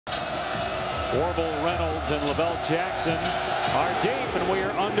Orville Reynolds and Lavelle Jackson are deep, and we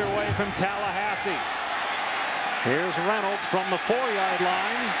are underway from Tallahassee. Here's Reynolds from the 4-yard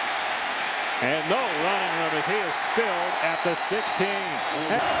line. And no running room as he is spilled at the 16.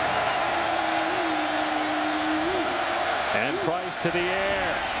 And Price to the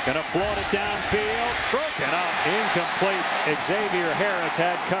air. Gonna float it downfield. Broken up. Incomplete. Xavier Harris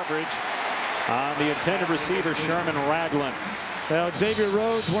had coverage on the intended receiver, Sherman Ragland. Well, Xavier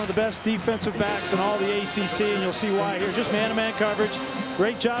Rhodes, one of the best defensive backs in all the ACC, and you'll see why here. Just man-to-man coverage.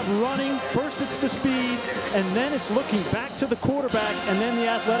 Great job running. First it's the speed, and then it's looking back to the quarterback, and then the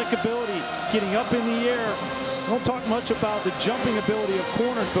athletic ability, getting up in the air. Don't talk much about the jumping ability of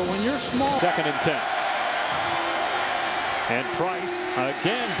corners, but when you're small. 2nd and 10. And Price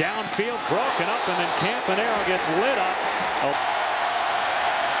again downfield, broken up, and then Campanaro gets lit up. Oh.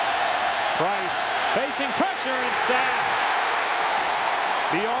 Price facing pressure and sacked.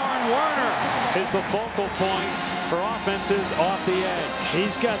 Bjorn Werner is the focal point for offenses off the edge.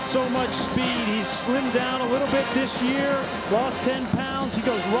 He's got so much speed. He's slimmed down a little bit this year, lost 10 pounds. He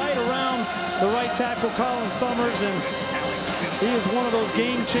goes right around the right tackle, Colin Summers, and he is one of those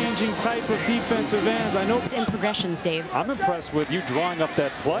game-changing type of defensive ends. I know it's in progressions, Dave. I'm impressed with you drawing up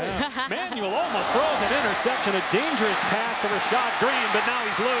that play. Manuel almost throws an interception, a dangerous pass to Rashad Green, but now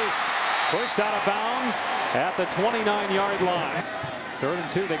he's loose. Pushed out of bounds at the 29-yard line. 3rd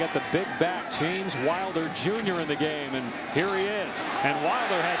and 2, they got the big back, James Wilder Jr. in the game, and here he is. And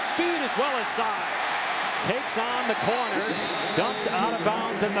Wilder has speed as well as size. Takes on the corner, dumped out of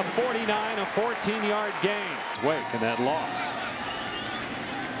bounds at the 49, a 14-yard gain. Wake in that loss.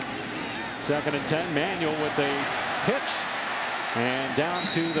 2nd and 10, Manuel with a pitch, and down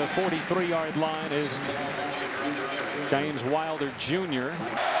to the 43-yard line is James Wilder Jr.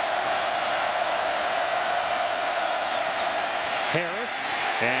 Harris,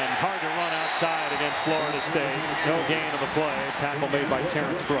 and hard to run outside against Florida State. No gain of the play. Tackle made by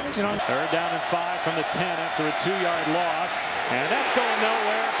Terrence Brooks. 3rd down and 5 from the 10 after a 2-yard loss. And that's going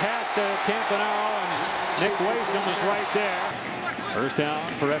nowhere. Pass to Campanaro, and Nick Wason was right there. 1st down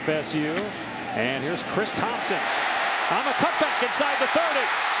for FSU. And here's Chris Thompson on the cutback inside the 30.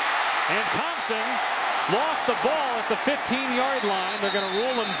 And Thompson lost the ball at the 15-yard line. They're going to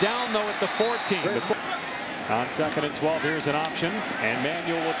rule him down, though, at the 14. On 2nd and 12, here's an option, and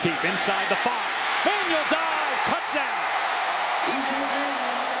Manuel will keep inside the 5. Manuel dives, touchdown.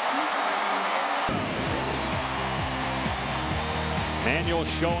 Manuel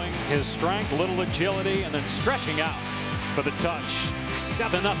showing his strength, little agility, and then stretching out for the touch.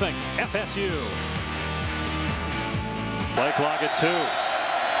 7-0 FSU. Play clock at 2.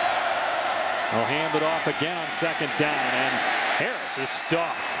 They'll hand it off again on 2nd down, and Harris is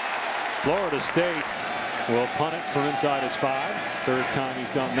stuffed. Florida State will punt it from inside his 5. 3rd time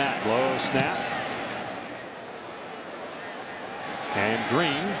he's done that. Low snap. And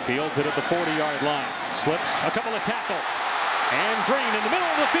Green fields it at the 40-yard line. Slips a couple of tackles. And Green in the middle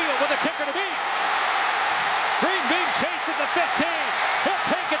of the field with a kicker to beat. Green being chased at the 15. He'll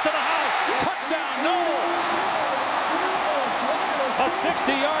take it to the house. Touchdown, Noles. A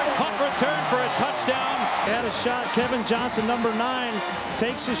 60-yard punt return for a touchdown. Had a shot. Kevin Johnson, number 9,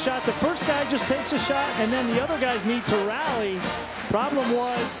 takes a shot. The first guy just takes a shot, and then the other guys need to rally. Problem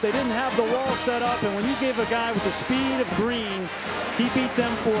was they didn't have the wall set up, and when you give a guy with the speed of Green, he beat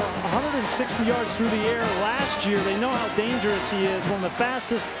them for 160 yards through the air last year. They know how dangerous he is, one of the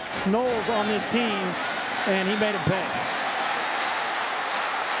fastest Noles on this team, and he made him pay.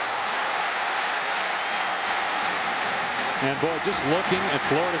 And boy, just looking at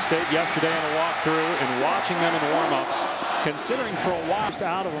Florida State yesterday in a walkthrough and watching them in warm-ups, considering for a while. Just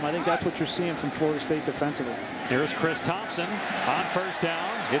out of them, I think that's what you're seeing from Florida State defensively. Here's Chris Thompson on 1st down.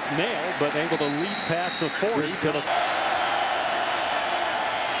 It's nailed, but able to leap past the 40 to the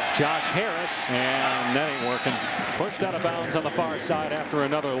Josh Harris, and that ain't working. Pushed out of bounds on the far side after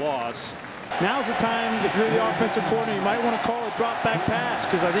another loss. Now's the time, if you're the offensive coordinator, you might want to call a drop back pass,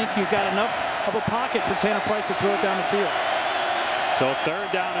 because I think you've got enough of a pocket for Tanner Price to throw it down the field. So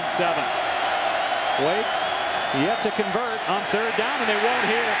 3rd down and 7. Wake yet to convert on 3rd down, and they won't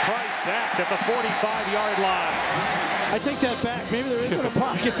here. Price sacked at the 45-yard line. I take that back. Maybe there isn't a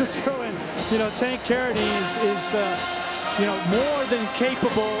pocket to throw in. You know, Tank Carradine is you know, more than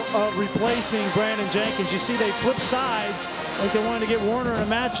capable of replacing Brandon Jenkins. You see they flip sides. Like they wanted to get Warner in a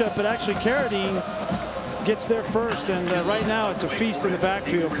matchup, but actually Carradine gets there first, and right now it's a feast in the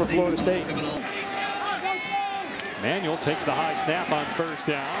backfield for Florida State. Manuel takes the high snap on 1st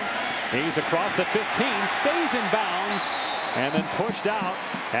down. He's across the 15, stays in bounds and then pushed out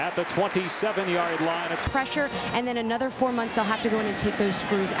at the 27-yard line. Pressure, and then another 4 months they'll have to go in and take those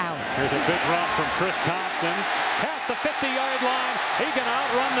screws out. Here's a big run from Chris Thompson. Past the 50-yard line. He can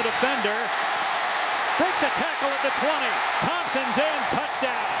outrun the defender. Breaks a tackle at the 20. Thompson's in.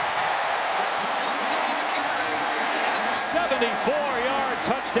 Touchdown. 74-yard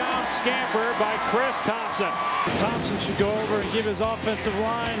touchdown scamper by Chris Thompson. Thompson should go over and give his offensive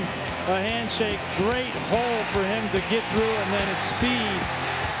line a handshake. Great hole for him to get through, and then it's speed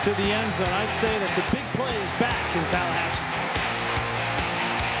to the end zone. I'd say that the big play is back in Tallahassee.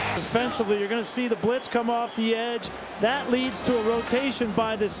 Defensively, you're going to see the blitz come off the edge. That leads to a rotation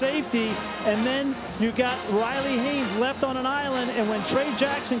by the safety, and then you got Riley Haynes left on an island, and when Trey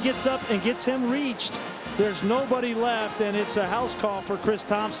Jackson gets up and gets him reached, there's nobody left, and it's a house call for Chris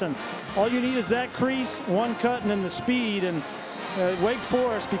Thompson. All you need is that crease, one cut, and then the speed. And Wake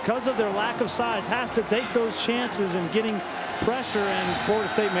Forest, because of their lack of size, has to take those chances in getting pressure, and Florida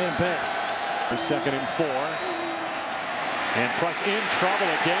State made him pay. 2nd and 4. And Price in trouble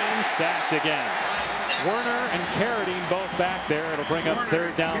again, sacked again. Werner and Carradine both back there. It'll bring up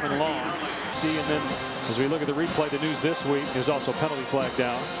 3rd down and long. See, and then as we look at the replay, the news this week, there's also penalty flag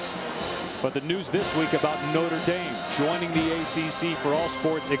down. But the news this week about Notre Dame joining the ACC for all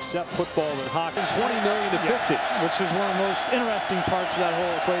sports except football and hockey. It's 20 million to 50. Which is one of the most interesting parts of that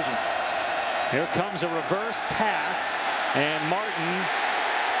whole equation. Here comes a reverse pass, and Martin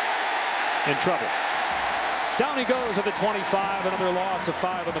in trouble. Down he goes at the 25. Another loss of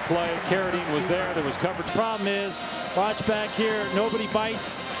 5 on the play. Carradine was there. There was coverage. Problem is, watch back here. Nobody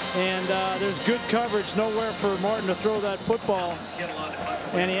bites, and there's good coverage nowhere for Martin to throw that football,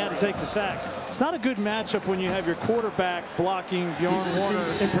 and he had to take the sack. It's not a good matchup when you have your quarterback blocking Bjorn Warner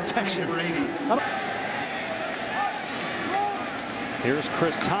in protection. Here's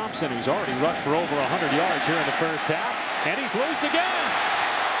Chris Thompson, who's already rushed for over 100 yards here in the first half, and he's loose again.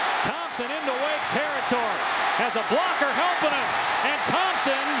 Thompson into Wake territory. Has a blocker helping him, and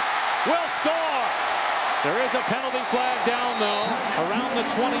Thompson will score. There is a penalty flag down, though, around the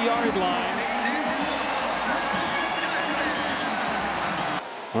 20-yard line.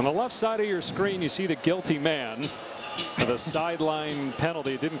 On the left side of your screen, you see the guilty man. The sideline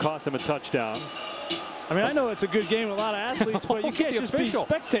penalty. It didn't cost him a touchdown. I mean, I know it's a good game with a lot of athletes, but you can't just be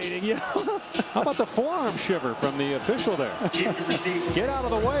spectating, you know? How about the forearm shiver from the official there? Get out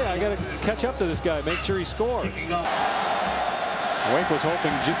of the way. I got to catch up to this guy, make sure he scores. Wake was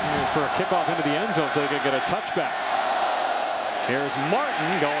hoping for a kickoff into the end zone so they could get a touchback. Here's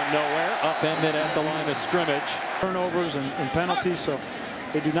Martin going nowhere, upended at the line of scrimmage. Turnovers and penalties, so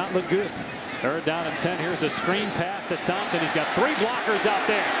they do not look good. 3rd down and 10. Here's a screen pass to Thompson. He's got 3 blockers out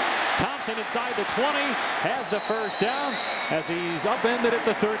there. Thompson inside the 20 has the first down as he's upended at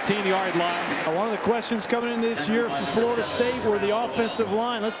the 13-yard line. One of the questions coming in this year for Florida State were the offensive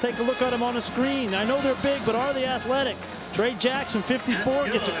line. Let's take a look at them on the screen. I know they're big, but are they athletic? Trey Jackson, 54,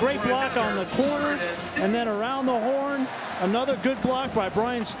 gets a great block on the corner, and then around the horn, another good block by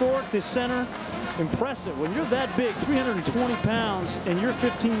Brian Stork, the center. Impressive. When you're that big, 320 pounds, and you're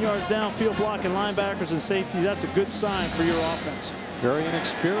 15 yards downfield blocking linebackers and safety, that's a good sign for your offense. Very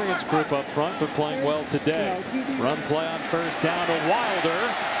inexperienced group up front, but playing well today. Run play on 1st down to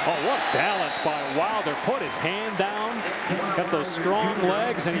Wilder. Oh, what balance by Wilder. Put his hand down, got those strong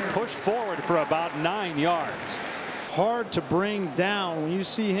legs, and he pushed forward for about 9 yards. Hard to bring down. When you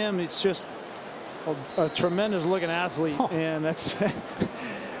see him, it's just a tremendous looking athlete, and that's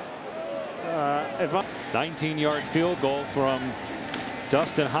 19-yard field goal from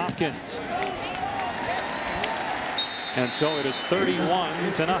Dustin Hopkins. And so it is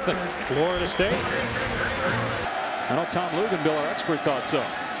 31-0. Florida State. I know Tom Luganbill, our expert, thought so.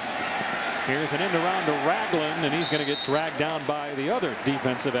 Here's an end around to Ragland, and he's going to get dragged down by the other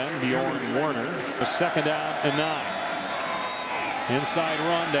defensive end, Bjorn Warner. A 2nd down and 9. Inside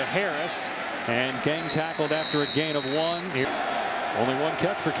run to Harris, and gang tackled after a gain of 1. Only 1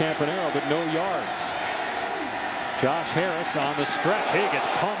 catch for Campanaro, but no yards. Josh Harris on the stretch. He gets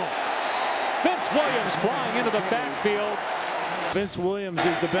pummeled. Vince Williams flying into the backfield. Vince Williams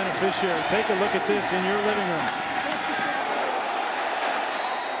is the beneficiary. Take a look at this in your living room.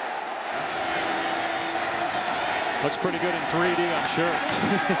 Looks pretty good in 3D, I'm sure.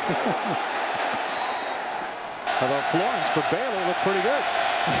 Although Florence for Baylor looked pretty good.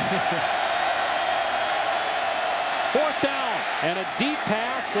 4th down, and a deep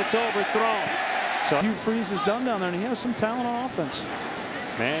pass that's overthrown. So Hugh Freeze is done down there, and he has some talent on offense.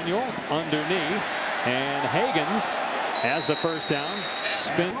 Manuel underneath, and Hagens has the 1st down.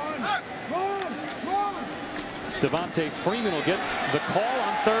 Spin. Devontae Freeman will get the call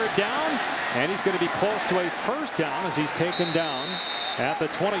on third down, and he's going to be close to a first down as he's taken down at the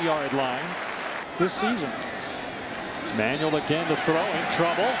 20-yard line this season. Manuel again to throw, in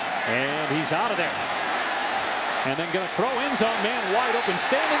trouble, and he's out of there. And then going to throw, end zone, man wide open,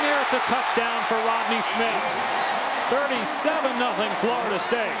 standing there. It's a touchdown for Rodney Smith. 37-0 Florida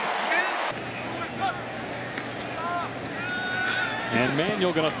State. And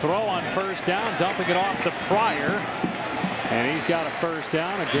Manuel going to throw on first down, dumping it off to Pryor. And he's got a first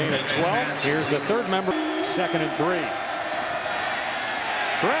down, a gain of 12. Here's the third member, 2nd and 3.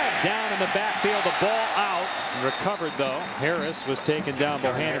 Dragged down in the backfield, the ball out. Recovered though. Harris was taken down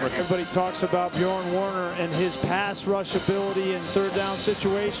behind him. Everybody talks about Bjorn Warner and his pass rush ability in third down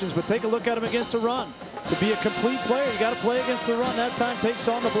situations, but take a look at him against the run. To be a complete player, you got to play against the run. That time takes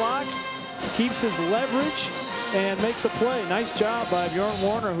on the block, keeps his leverage, and makes a play. Nice job by Bjorn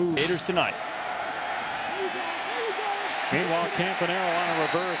Warner, who Gators tonight. Meanwhile, Campanaro on a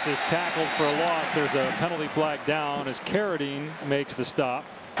reverse is tackled for a loss. There's a penalty flag down as Carradine makes the stop.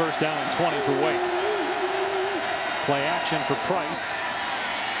 First down and 20 for Wake. Play action for Price.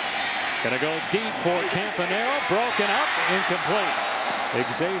 Gonna go deep for Campanaro. Broken up,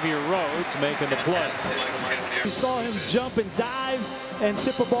 incomplete. Xavier Rhodes making the play. You saw him jump and dive and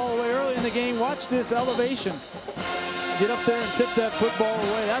tip a ball away early in the game. Watch this elevation. Get up there and tip that football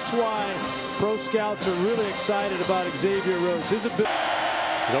away. That's why pro scouts are really excited about Xavier Rhodes. His ability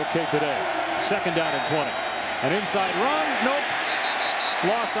is okay today. 2nd down and 20. An inside run. Nope.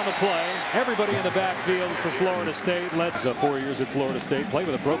 Loss on the play. Everybody in the backfield for Florida State. Led 4 years at Florida State. Played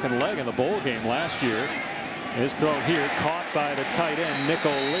with a broken leg in the bowl game last year. His throw here caught by the tight end Nick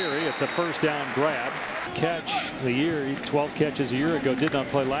O'Leary. It's a first down grab. Catch the year. 12 catches a year ago. Did not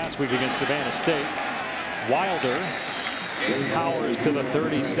play last week against Savannah State. Wilder powers to the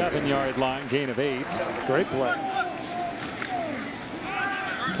 37-yard line. Gain of 8. great play.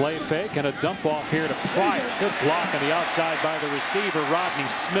 Play fake and a dump off here to Pryor. Good block on the outside by the receiver Rodney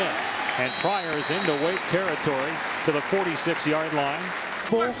Smith. And Pryor is into Wake territory to the 46-yard line.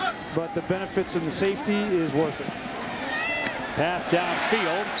 But the benefits and the safety is worth it. Pass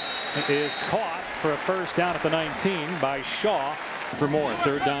downfield is caught for a first down at the 19 by Shaw for more.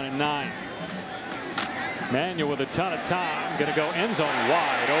 3rd down and 9. Manuel with a ton of time. Going to go end zone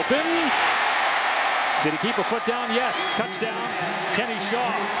wide open. Did he keep a foot down? Yes. Touchdown, Kenny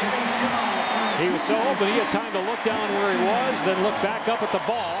Shaw. He was so open, he had time to look down where he was, then look back up at the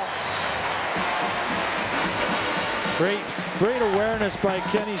ball. Great awareness by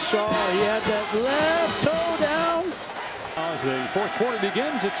Kenny Shaw. He had that left toe down. As the 4th quarter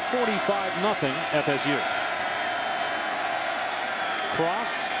begins, it's 45-0 FSU.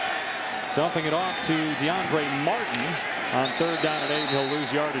 Cross, dumping it off to DeAndre Martin. On 3rd down and 8, he'll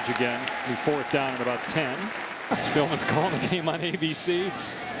lose yardage again. The 4th down and about 10. Spillman's calling the game on ABC,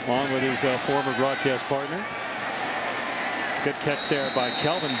 along with his former broadcast partner. Good catch there by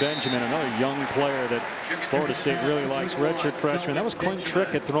Kelvin Benjamin, another young player that Florida State really likes, redshirt freshman. That was Clint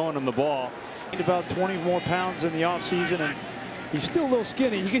Trickett throwing him the ball. About 20 more pounds in the offseason, and he's still a little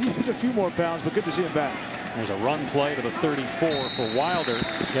skinny. He could use a few more pounds, but good to see him back. There's a run play to the 34 for Wilder.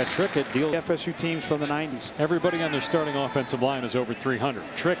 Yeah, Trickett deals FSU teams from the 90s. Everybody on their starting offensive line is over 300.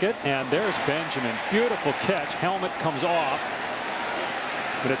 Trickett, and there's Benjamin. Beautiful catch. Helmet comes off,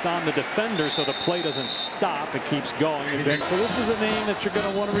 but it's on the defender, so the play doesn't stop. It keeps going. So this is a name that you're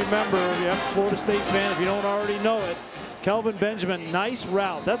going to want to remember if you're a Florida State fan, if you don't already know it. Kelvin Benjamin, nice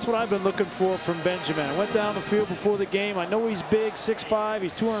route. That's what I've been looking for from Benjamin. I went down the field before the game. I know he's big, 6'5",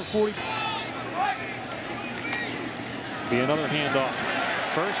 he's 240. Be another handoff.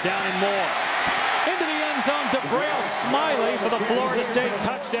 First down and more. Into the end zone, DeBrail Smiley for the Florida State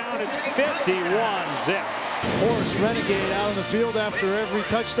touchdown. It's 51-zip. Horace Renegade out on the field after every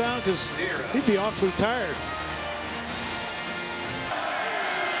touchdown because he'd be awfully tired.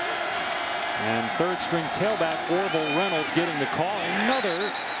 And 3rd-string tailback Orville Reynolds getting the call.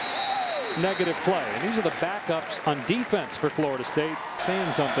 Another negative play. And these are the backups on defense for Florida State.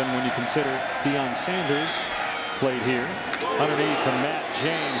 Saying something when you consider Deion Sanders played here. Underneath to Matt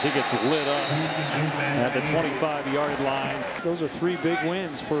James. He gets lit up at the 25-yard line. Those are 3 big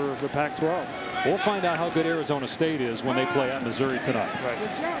wins for the Pac-12. We'll find out how good Arizona State is when they play at Missouri tonight. Right.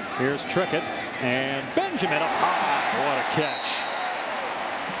 Here's Trickett and Benjamin up high. What a catch.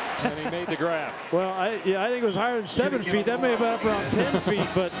 And he made the grab. Well, I think it was higher than 7 feet. That may have been up around 10 feet,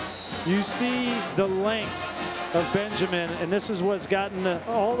 but you see the length of Benjamin, and this is what's gotten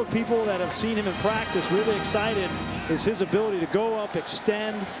all the people that have seen him in practice really excited, is his ability to go up,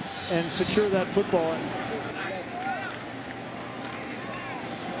 extend, and secure that football.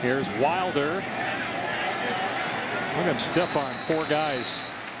 Here's Wilder. Look at him stiff arm 4 guys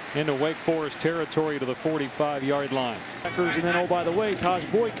into Wake Forest territory to the 45-yard line. And then, oh, by the way, Taj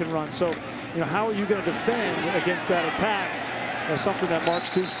Boyd can run. So, how are you going to defend against that attack? That's something that Mark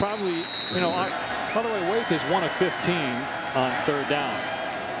Stoops probably, By the way, Wake is 1 of 15 on 3rd down.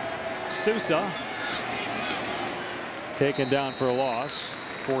 Sousa taken down for a loss.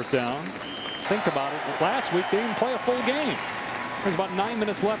 4th down. Think about it. Last week, they didn't play a full game. There's about 9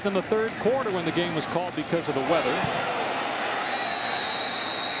 minutes left in the 3rd quarter when the game was called because of the weather.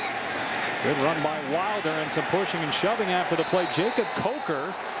 Good run by Wilder and some pushing and shoving after the play. Jacob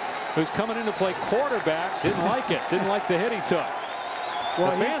Coker, who's coming in to play quarterback, didn't like it. Didn't like the hit he took. Well,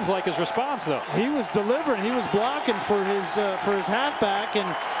 the fans like his response, though. He was delivering. He was blocking for his halfback, and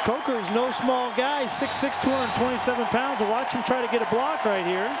Coker's no small guy, 6'6", 227 pounds. And watch him try to get a block right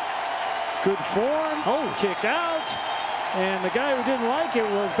here. Good form. Oh, kick out. And the guy who didn't like it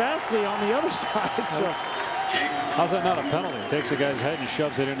was Basley on the other side. So, how's that not a penalty? Takes the guy's head and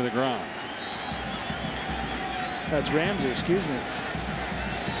shoves it into the ground. That's Ramsey, excuse me.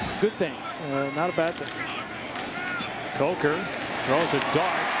 Good thing, not a bad thing. Coker throws a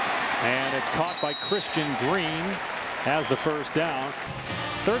dart, and it's caught by Christian Green. Has the 1st down.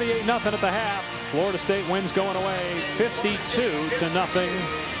 38-0 at the half. Florida State wins going away 52-0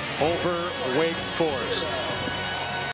 over Wake Forest.